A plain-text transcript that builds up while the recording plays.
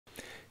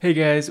Hey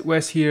guys,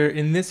 Wes here.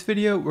 In this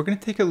video, we're going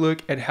to take a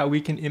look at how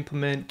we can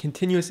implement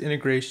continuous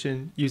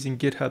integration using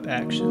GitHub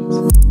Actions.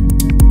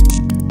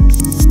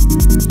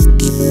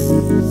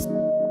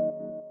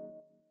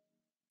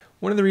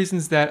 One of the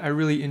reasons that I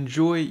really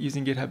enjoy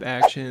using GitHub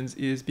Actions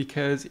is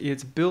because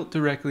it's built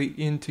directly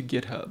into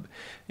GitHub.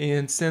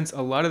 And since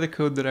a lot of the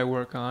code that I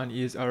work on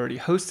is already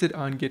hosted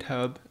on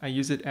GitHub, I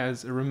use it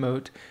as a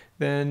remote,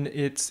 then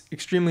it's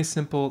extremely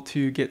simple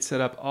to get set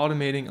up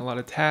automating a lot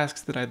of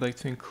tasks that I'd like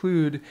to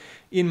include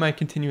in my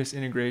continuous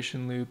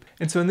integration loop.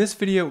 And so in this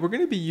video, we're going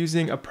to be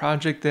using a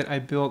project that I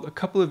built a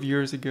couple of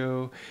years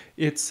ago.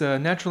 It's a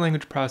natural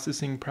language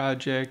processing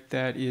project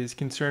that is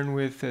concerned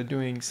with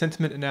doing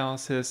sentiment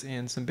analysis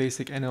and some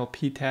basic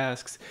NLP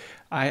tasks.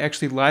 I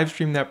actually live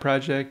streamed that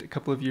project a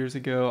couple of years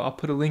ago. I'll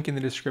put a link in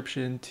the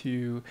description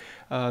to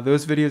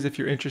those videos if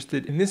you're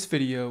interested. In this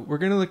video, we're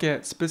going to look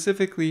at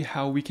specifically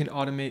how we can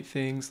automate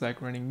things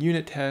like running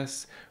unit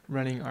tests,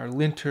 running our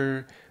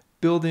linter,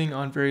 building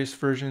on various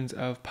versions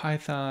of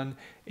Python,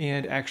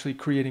 and actually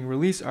creating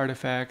release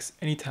artifacts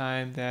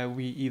anytime that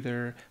we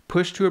either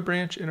push to a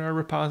branch in our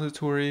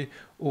repository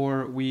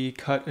or we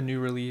cut a new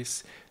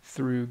release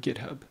through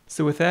GitHub.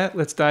 So with that,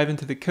 let's dive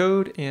into the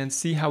code and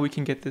see how we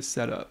can get this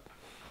set up.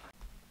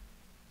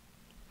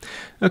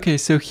 Okay,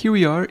 so here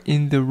we are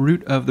in the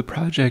root of the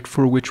project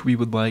for which we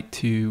would like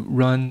to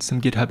run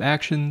some GitHub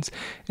Actions.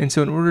 And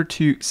so in order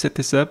to set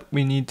this up,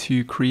 we need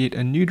to create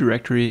a new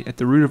directory at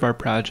the root of our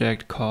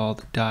project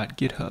called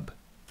 .github.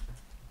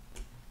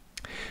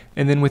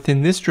 And then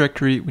within this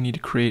directory, we need to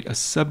create a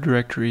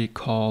subdirectory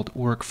called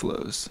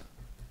workflows.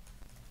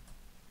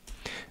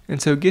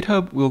 And so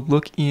GitHub will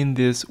look in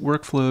this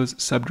workflows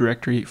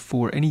subdirectory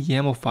for any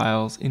YAML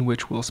files in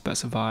which we'll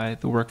specify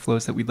the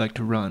workflows that we'd like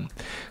to run.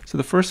 So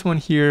the first one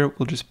here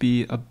will just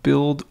be a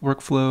build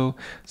workflow.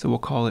 So we'll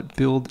call it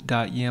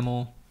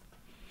build.yaml.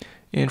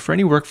 And for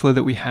any workflow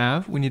that we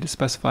have, we need to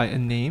specify a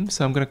name.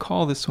 So I'm going to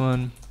call this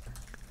one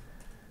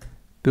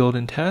build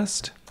and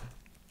test.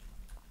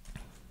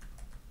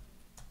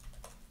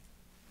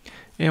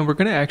 And we're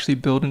going to actually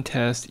build and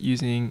test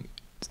using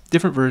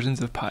different versions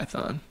of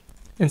Python.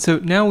 And so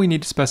now we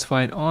need to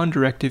specify an on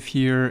directive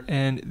here,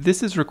 and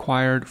this is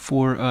required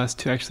for us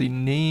to actually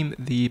name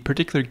the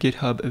particular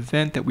GitHub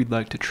event that we'd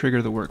like to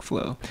trigger the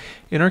workflow.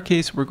 In our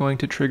case, we're going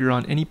to trigger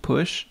on any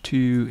push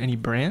to any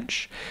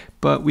branch,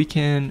 but we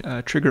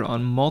can trigger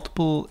on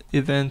multiple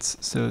events,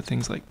 so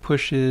things like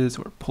pushes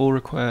or pull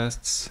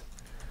requests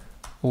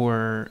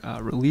or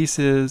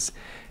releases.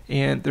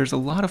 And there's a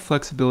lot of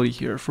flexibility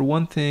here. For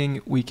one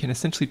thing, we can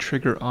essentially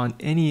trigger on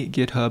any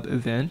GitHub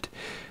event,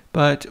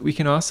 but we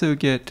can also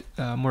get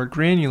more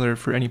granular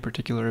for any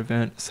particular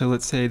event. So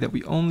let's say that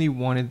we only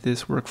wanted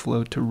this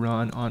workflow to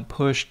run on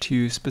push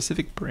to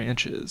specific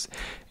branches.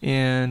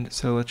 And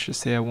so let's just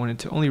say I wanted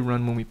to only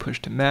run when we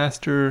push to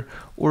master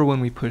or when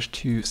we push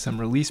to some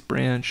release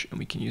branch, and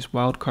we can use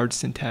wildcard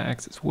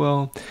syntax as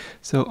well.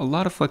 So a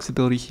lot of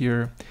flexibility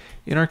here.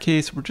 In our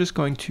case, we're just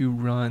going to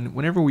run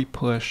whenever we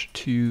push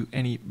to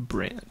any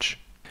branch.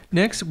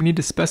 Next, we need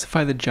to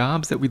specify the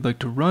jobs that we'd like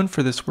to run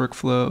for this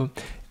workflow,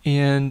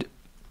 and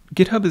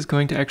GitHub is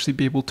going to actually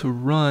be able to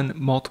run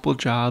multiple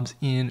jobs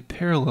in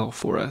parallel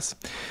for us.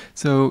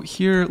 So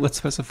here, let's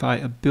specify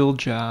a build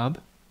job.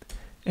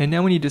 And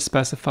now we need to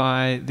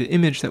specify the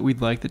image that we'd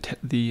like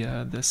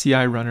the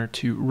CI runner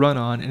to run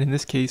on. And in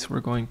this case, we're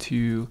going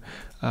to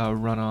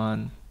run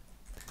on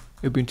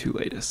Ubuntu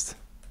latest.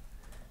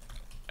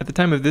 At the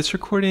time of this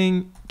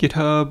recording,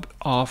 GitHub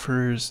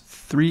offers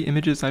 3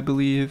 images, I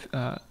believe,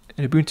 an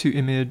Ubuntu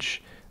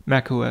image,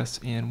 macOS,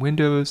 and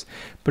Windows,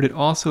 but it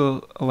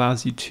also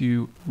allows you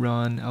to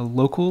run a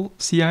local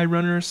CI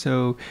runner.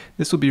 So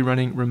this will be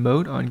running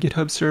remote on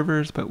GitHub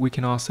servers, but we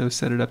can also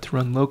set it up to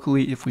run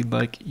locally if we'd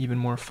like even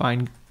more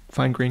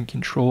fine-grained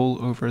control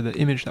over the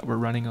image that we're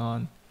running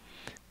on.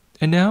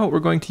 And now we're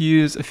going to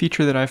use a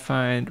feature that I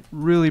find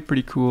really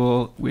pretty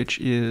cool, which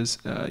is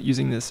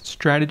using this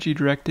strategy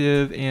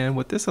directive. And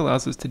what this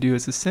allows us to do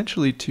is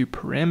essentially to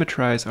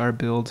parameterize our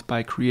builds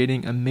by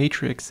creating a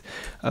matrix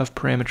of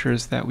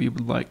parameters that we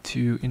would like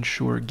to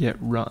ensure get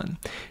run.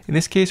 In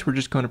this case, we're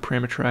just going to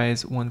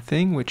parameterize one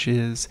thing, which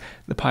is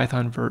the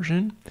Python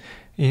version.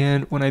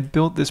 And when I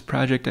built this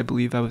project, I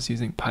believe I was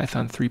using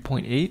Python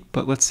 3.8,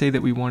 but let's say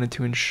that we wanted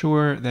to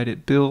ensure that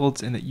it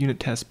builds and that unit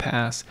tests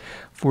pass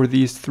for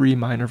these 3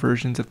 minor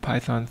versions of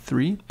Python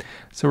 3.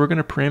 So we're going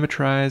to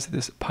parameterize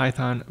this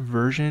Python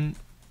version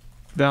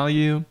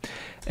value,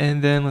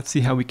 and then let's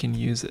see how we can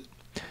use it.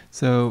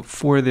 So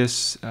for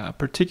this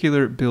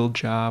particular build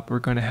job, we're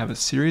going to have a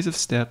series of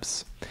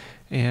steps,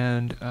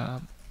 and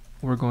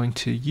we're going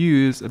to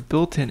use a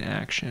built-in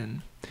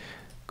action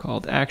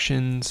called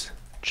actions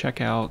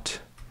checkout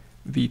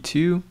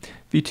v2.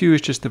 v2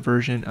 is just the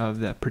version of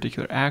that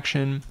particular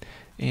action,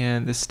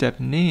 and the step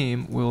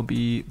name will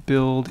be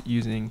build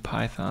using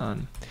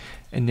Python.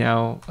 And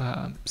now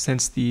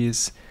since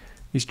these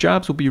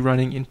jobs will be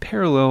running in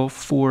parallel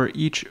for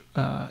each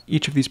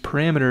of these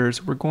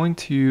parameters, we're going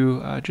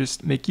to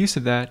just make use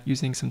of that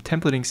using some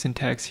templating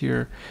syntax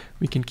here.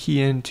 We can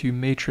key into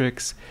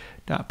matrix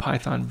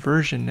 .python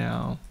version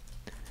now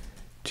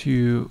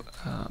to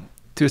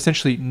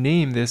essentially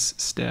name this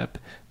step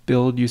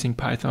build using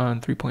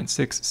Python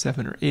 3.6,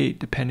 7, or 8,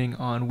 depending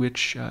on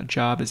which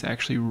job is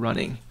actually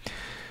running.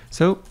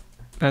 So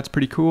that's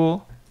pretty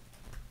cool.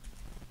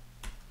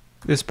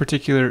 This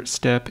particular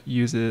step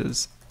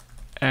uses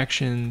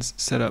actions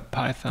setup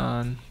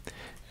Python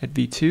at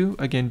v2.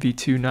 Again,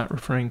 v2 not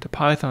referring to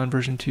Python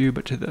version 2,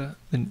 but to the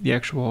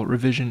actual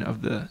revision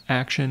of the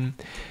action.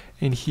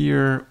 And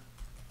here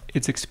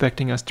it's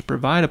expecting us to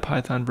provide a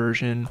Python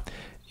version,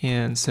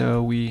 and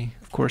so we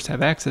of course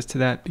have access to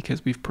that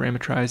because we've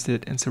parameterized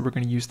it, and so we're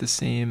going to use the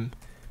same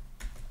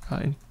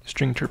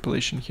string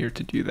interpolation here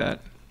to do that.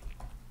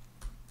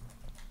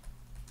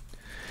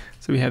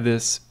 So we have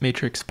this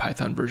matrix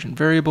Python version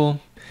variable,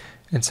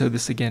 and so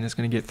this again is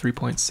going to get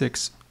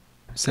 3.6,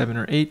 7,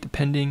 or 8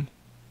 depending.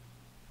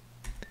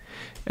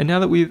 And now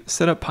that we've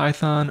set up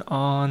Python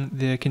on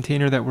the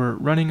container that we're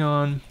running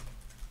on,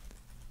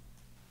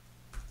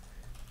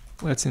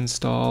 let's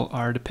install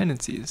our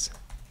dependencies.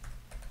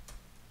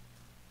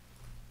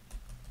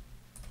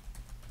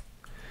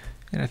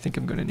 And I think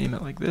I'm going to name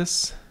it like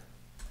this.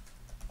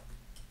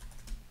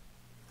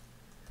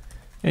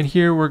 And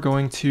here we're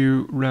going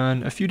to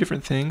run a few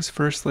different things.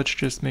 First, let's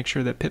just make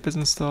sure that pip is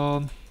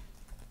installed.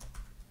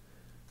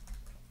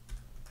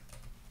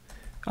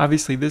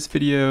 Obviously, this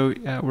video,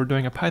 we're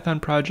doing a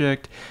Python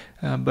project,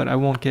 but I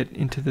won't get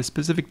into the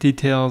specific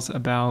details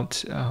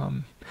about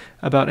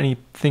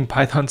anything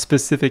Python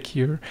specific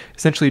here.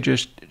 Essentially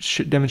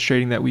just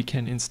demonstrating that we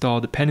can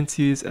install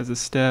dependencies as a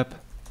step.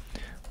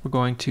 We're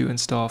going to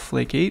install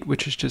flake8,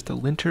 which is just a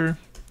linter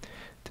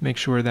to make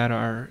sure that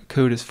our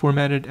code is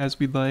formatted as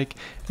we'd like.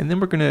 And then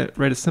we're going to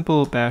write a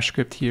simple bash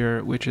script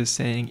here, which is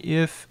saying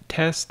if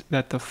test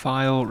that the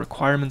file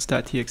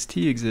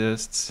requirements.txt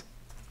exists,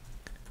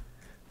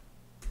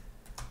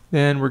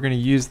 then we're going to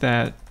use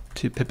that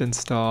to pip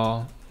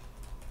install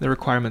the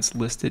requirements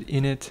listed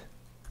in it.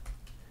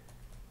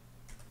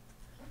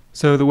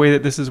 So the way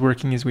that this is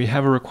working is we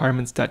have a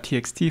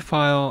requirements.txt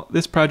file.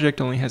 This project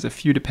only has a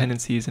few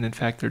dependencies, and in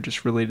fact they're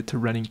just related to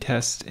running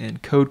tests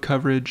and code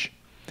coverage.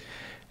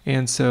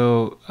 And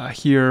so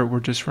here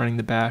we're just running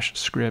the bash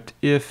script.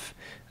 If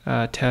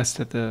test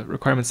that the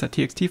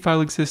requirements.txt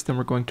file exists, then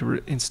we're going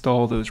to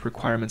install those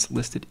requirements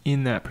listed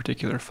in that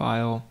particular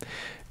file.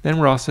 Then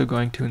we're also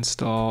going to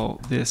install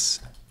this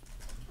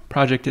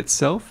project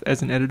itself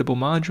as an editable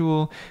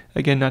module.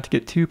 Again, not to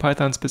get too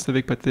Python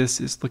specific, but this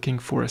is looking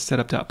for a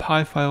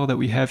setup.py file that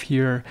we have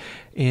here.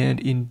 And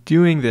in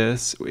doing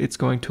this, it's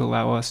going to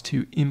allow us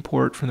to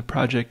import from the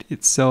project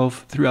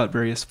itself throughout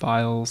various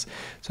files.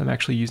 So I'm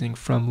actually using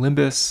from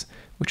Limbus,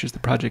 which is the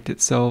project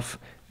itself,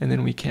 and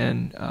then we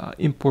can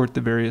import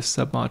the various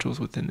submodules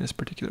within this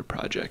particular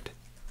project.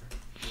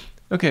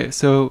 Okay,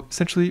 so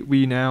essentially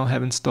we now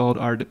have installed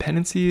our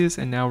dependencies,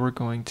 and now we're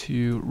going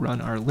to run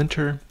our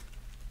linter.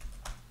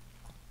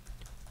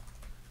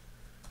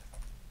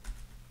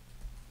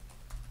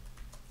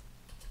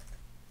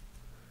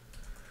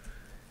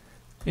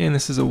 And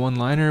this is a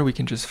one-liner. We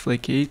can just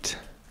flake8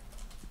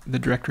 the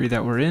directory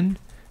that we're in,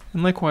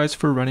 and likewise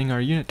for running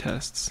our unit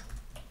tests.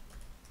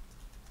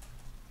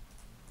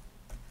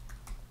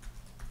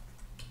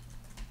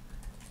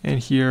 And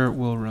here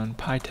we'll run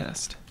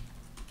pytest.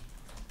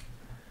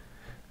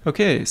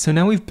 Okay, so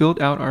now we've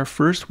built out our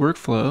first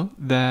workflow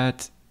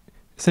that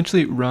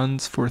essentially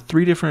runs for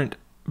 3 different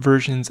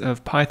versions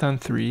of Python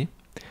 3.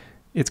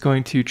 It's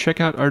going to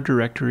check out our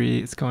directory.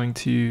 It's going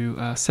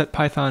to set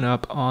Python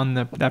up on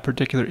that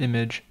particular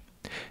image.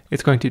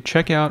 It's going to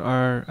check out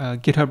our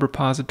GitHub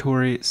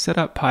repository, set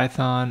up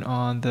Python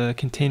on the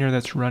container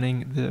that's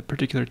running the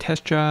particular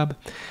test job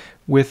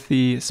with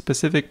the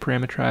specific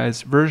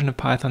parameterized version of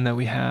Python that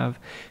we have,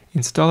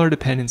 install our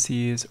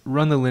dependencies,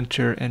 run the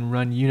linter, and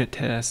run unit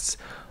tests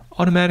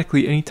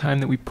automatically anytime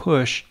that we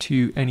push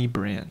to any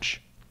branch.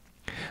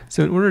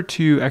 So in order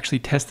to actually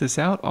test this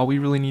out, all we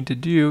really need to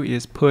do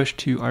is push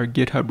to our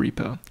GitHub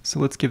repo. So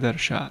let's give that a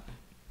shot.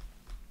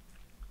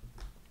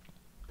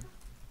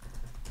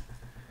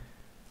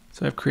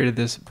 So I've created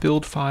this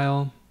build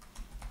file.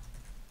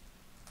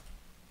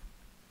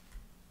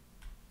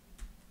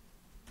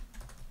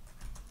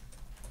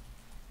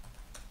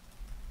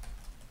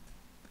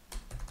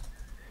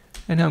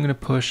 And now I'm going to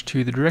push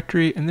to the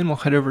directory, and then we'll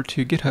head over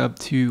to GitHub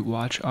to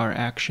watch our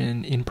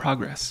action in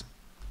progress.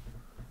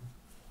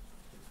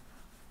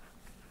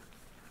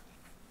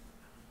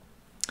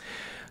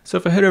 So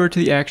if I head over to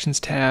the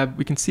Actions tab,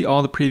 we can see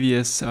all the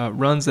previous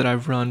runs that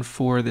I've run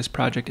for this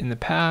project in the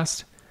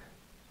past.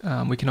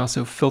 We can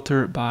also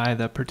filter by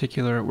the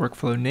particular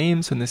workflow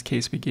name. So in this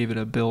case, we gave it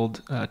a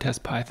build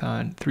test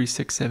Python 3,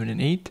 6, 7,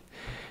 and 8.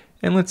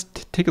 And let's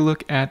take a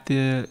look at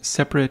the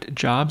separate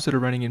jobs that are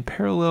running in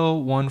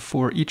parallel, one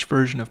for each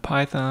version of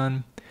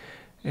Python.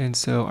 And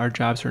so our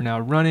jobs are now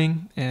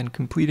running and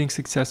completing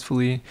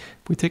successfully.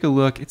 If we take a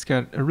look, it's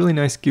got a really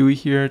nice GUI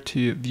here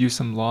to view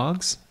some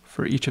logs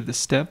for each of the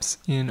steps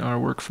in our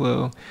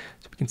workflow.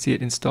 So we can see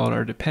it installed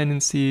our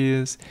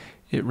dependencies,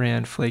 it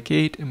ran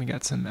flake8, and we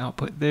got some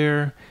output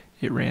there.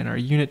 It ran our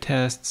unit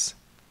tests,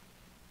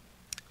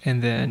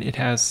 and then it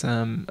has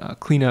some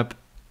cleanup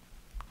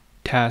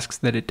tasks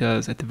that it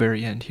does at the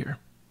very end here.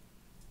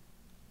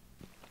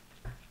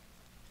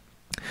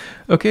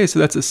 Okay, so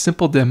that's a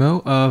simple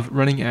demo of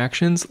running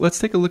actions. Let's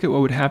take a look at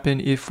what would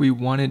happen if we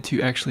wanted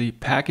to actually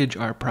package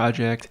our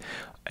project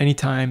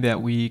anytime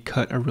that we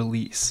cut a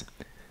release.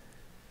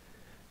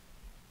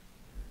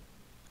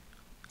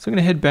 So I'm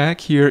going to head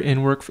back here and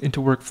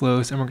into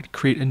workflows, and we're going to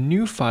create a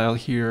new file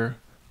here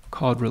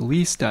called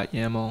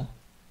release.yaml.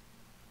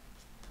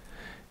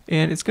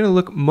 And it's going to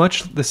look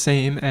much the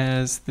same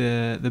as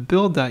the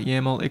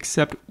build.yaml,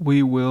 except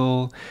we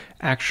will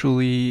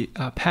actually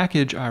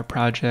package our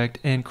project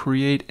and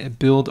create a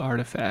build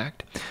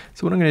artifact.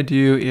 So what I'm going to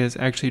do is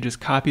actually just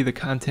copy the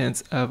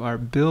contents of our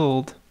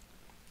build,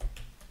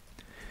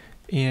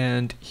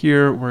 and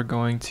here we're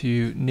going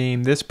to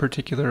name this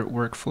particular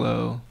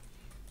workflow.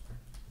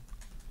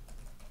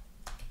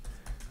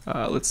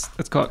 Let's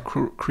call it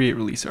create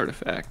release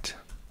artifact.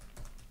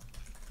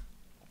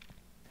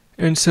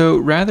 And so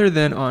rather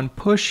than on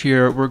push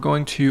here, we're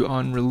going to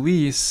on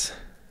release,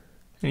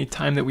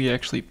 anytime that we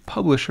actually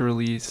publish a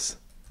release,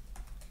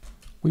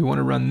 we want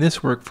to run this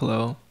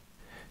workflow,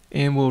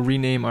 and we'll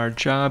rename our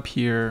job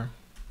here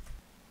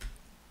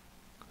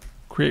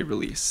create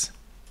release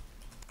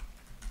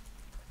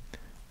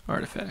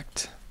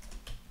artifact.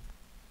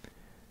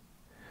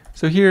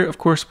 So here, of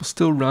course, we'll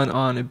still run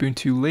on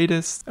Ubuntu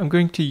latest. I'm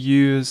going to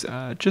use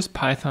just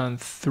Python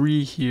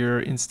 3 here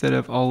instead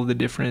of all of the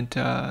different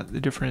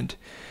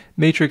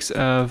matrix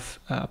of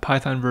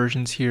Python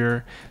versions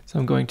here. So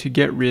I'm going to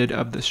get rid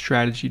of the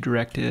strategy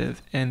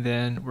directive, and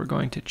then we're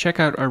going to check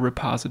out our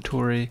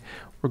repository.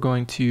 We're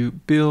going to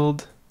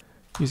build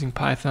using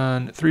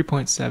Python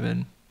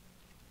 3.7.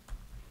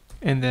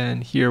 And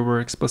then here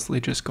we're explicitly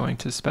just going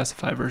to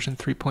specify version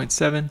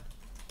 3.7.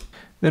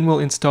 Then we'll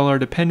install our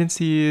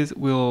dependencies.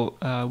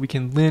 We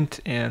can lint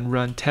and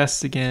run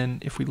tests again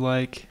if we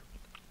like.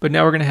 But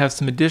now we're going to have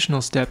some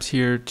additional steps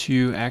here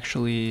to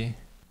actually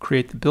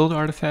create the build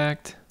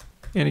artifact.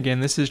 And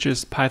again, this is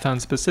just Python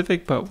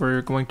specific, but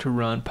we're going to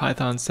run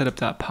python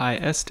setup.py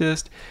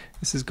sdist.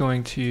 This is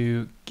going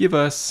to give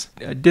us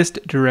a dist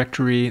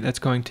directory that's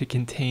going to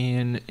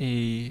contain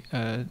a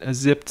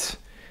zipped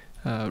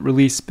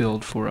release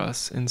build for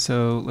us. And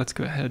so let's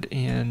go ahead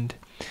and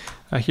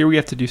here we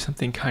have to do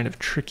something kind of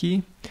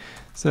tricky.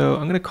 So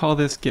I'm going to call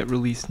this get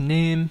release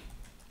name,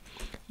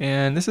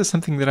 and this is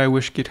something that I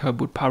wish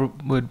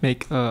GitHub would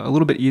make a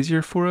little bit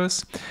easier for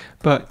us.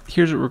 But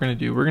here's what we're going to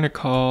do. We're going to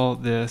call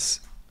this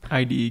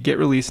ID get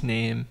release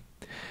name,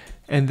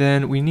 and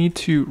then we need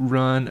to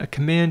run a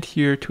command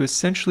here to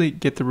essentially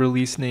get the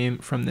release name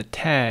from the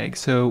tag.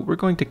 So we're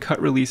going to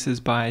cut releases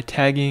by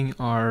tagging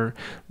our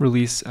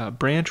release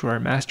branch, or our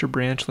master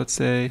branch, let's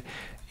say.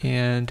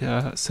 And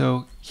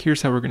so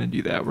here's how we're going to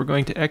do that. We're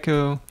going to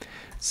echo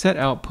set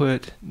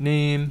output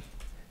name,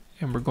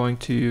 and we're going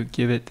to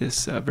give it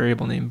this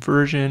variable name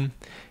version.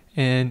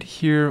 And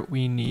here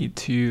we need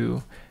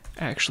to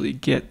actually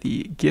get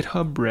the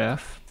GitHub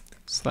ref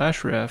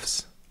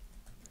 /refs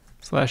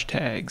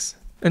 /tags.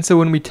 And so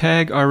when we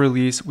tag our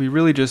release, we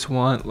really just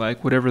want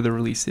like whatever the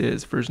release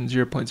is, version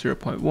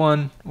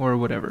 0.0.1 or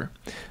whatever.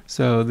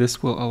 So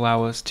this will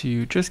allow us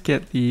to just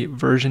get the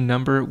version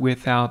number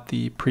without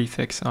the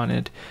prefix on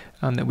it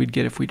that we'd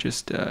get if we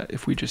just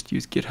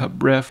use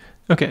GitHub ref.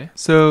 Okay,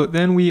 so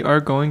then we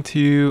are going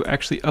to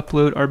actually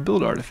upload our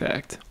build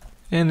artifact.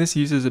 And this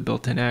uses a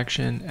built-in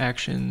action,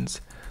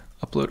 actions,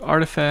 upload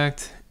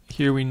artifact.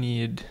 Here we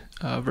need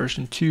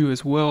version 2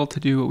 as well to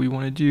do what we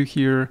want to do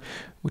here,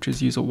 which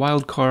is use a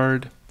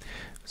wildcard.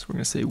 So we're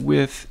going to say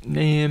with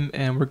name,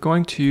 and we're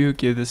going to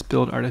give this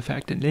build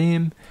artifact a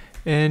name.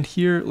 And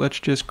here, let's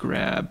just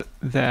grab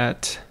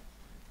that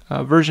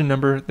version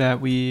number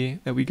that we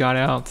got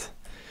out,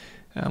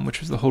 which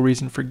was the whole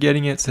reason for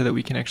getting it, so that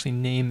we can actually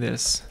name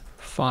this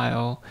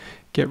file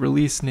get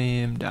release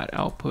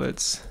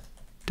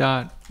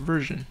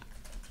name.outputs.version,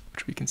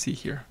 which we can see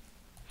here.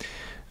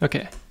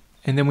 Okay,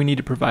 and then we need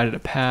to provide it a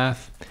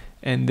path,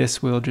 and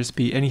this will just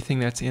be anything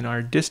that's in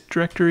our dist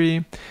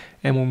directory.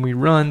 And when we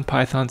run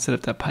python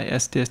setup.py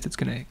sdist, it's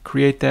going to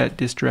create that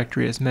dist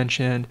directory as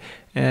mentioned,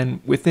 and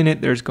within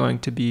it there's going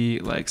to be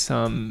like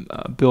some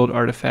build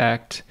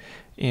artifact,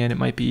 and it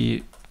might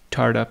be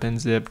tarred up and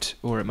zipped,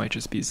 or it might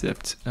just be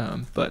zipped,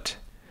 but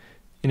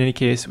in any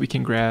case we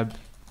can grab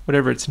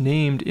whatever it's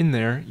named in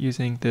there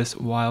using this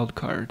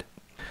wildcard.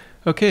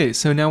 Okay,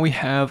 so now we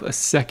have a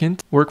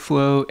second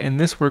workflow, and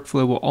this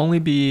workflow will only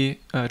be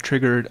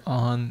triggered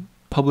on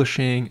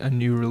publishing a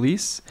new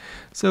release.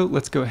 So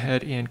let's go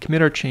ahead and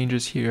commit our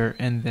changes here,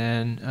 and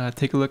then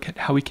take a look at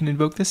how we can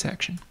invoke this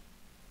action.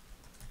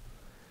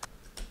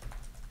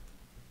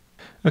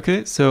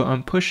 Okay, so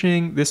on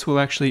pushing, this will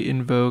actually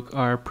invoke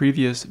our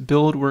previous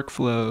build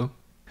workflow.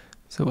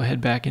 So we'll head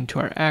back into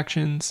our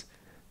actions.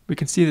 We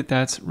can see that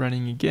that's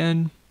running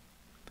again.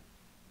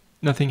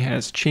 Nothing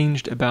has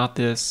changed about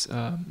this,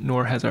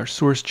 nor has our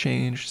source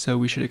changed, so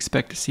we should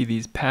expect to see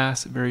these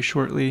pass very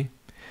shortly.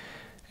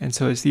 And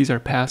so as these are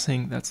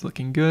passing, that's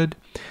looking good.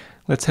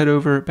 Let's head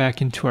over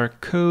back into our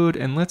code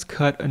and let's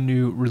cut a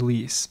new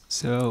release.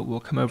 So we'll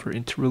come over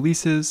into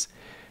releases,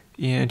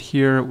 and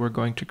here we're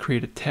going to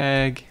create a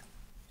tag,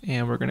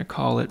 and we're going to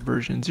call it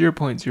version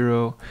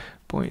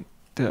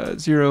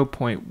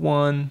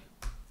 0.0.0.1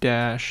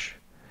 dash.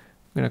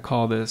 I'm going to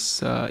call this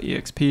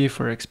exp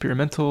for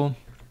experimental.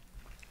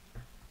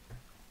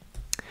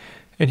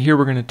 And here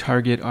we're going to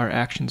target our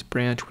actions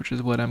branch, which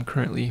is what I'm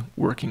currently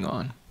working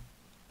on.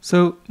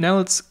 So now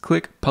let's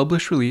click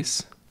publish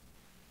release.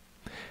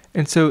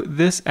 And so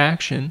this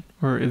action,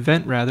 or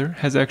event rather,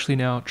 has actually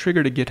now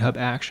triggered a GitHub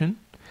action.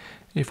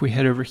 If we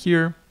head over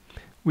here,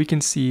 we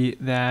can see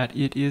that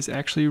it is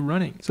actually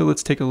running. So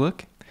let's take a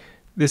look.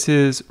 This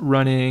is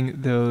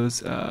running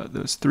those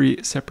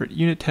 3 separate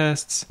unit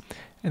tests.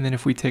 And then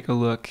if we take a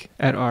look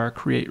at our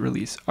create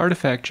release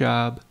artifact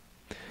job,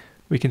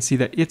 we can see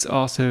that it's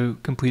also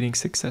completing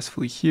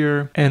successfully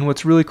here. And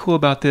what's really cool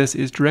about this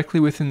is directly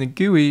within the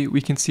GUI,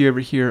 we can see over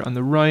here on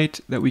the right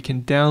that we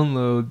can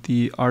download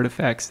the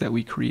artifacts that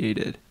we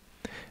created.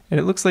 And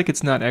it looks like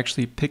it's not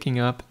actually picking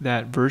up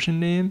that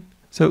version name.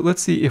 So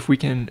let's see if we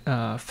can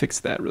fix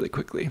that really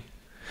quickly.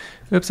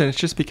 Oops, and it's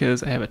just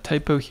because I have a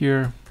typo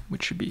here,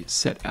 which should be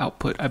set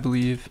output, I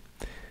believe.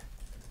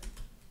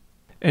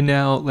 And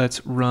now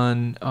let's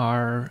run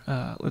our,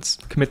 let's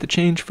commit the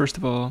change first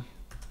of all.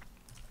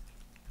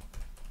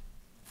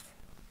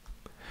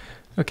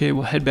 Okay,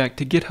 we'll head back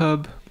to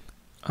GitHub.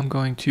 I'm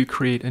going to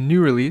create a new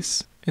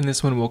release, and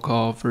this one we'll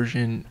call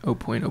version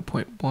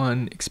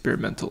 0.0.1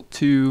 experimental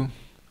 2.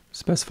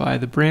 Specify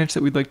the branch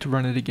that we'd like to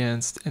run it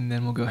against, and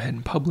then we'll go ahead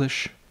and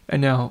publish.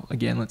 And now,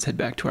 again, let's head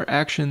back to our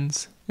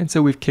actions. And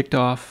so we've kicked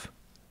off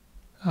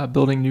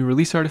building new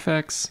release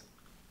artifacts.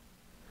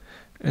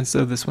 And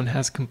so this one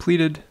has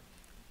completed.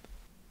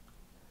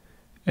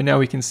 And now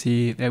we can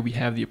see that we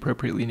have the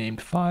appropriately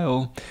named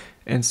file.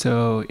 And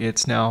so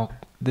it's now,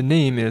 the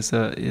name is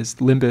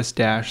limbus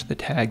dash the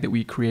tag that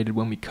we created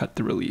when we cut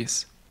the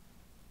release.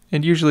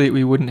 And usually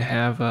we wouldn't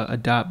have a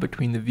dot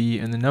between the V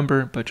and the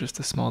number, but just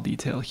a small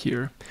detail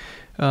here.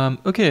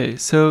 Okay,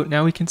 so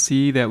now we can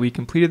see that we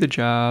completed the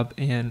job,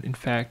 and in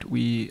fact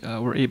we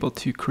were able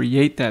to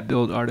create that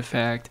build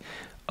artifact,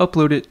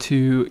 upload it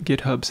to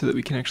GitHub so that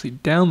we can actually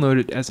download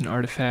it as an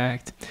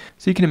artifact.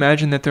 So you can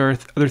imagine that there are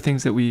other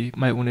things that we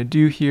might want to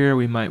do here.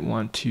 We might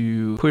want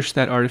to push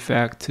that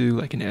artifact to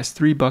like an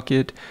S3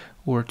 bucket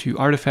or to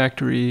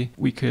Artifactory.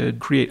 We could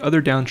create other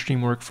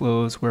downstream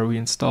workflows where we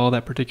install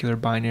that particular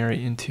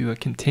binary into a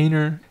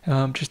container.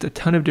 Just a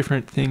ton of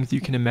different things you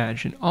can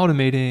imagine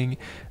automating,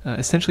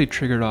 essentially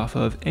triggered off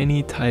of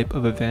any type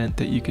of event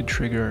that you could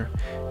trigger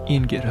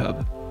in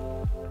GitHub.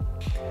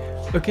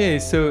 Okay,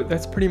 so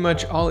that's pretty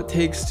much all it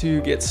takes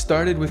to get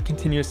started with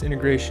continuous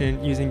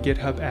integration using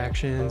GitHub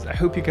Actions. I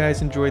hope you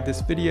guys enjoyed this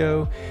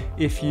video.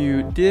 If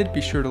you did, be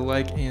sure to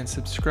like and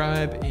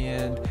subscribe,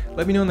 and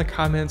let me know in the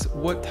comments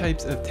what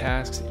types of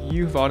tasks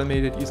you've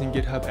automated using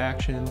GitHub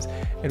Actions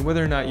and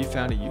whether or not you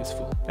found it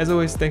useful. As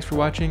always, thanks for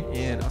watching,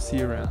 and I'll see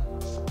you around.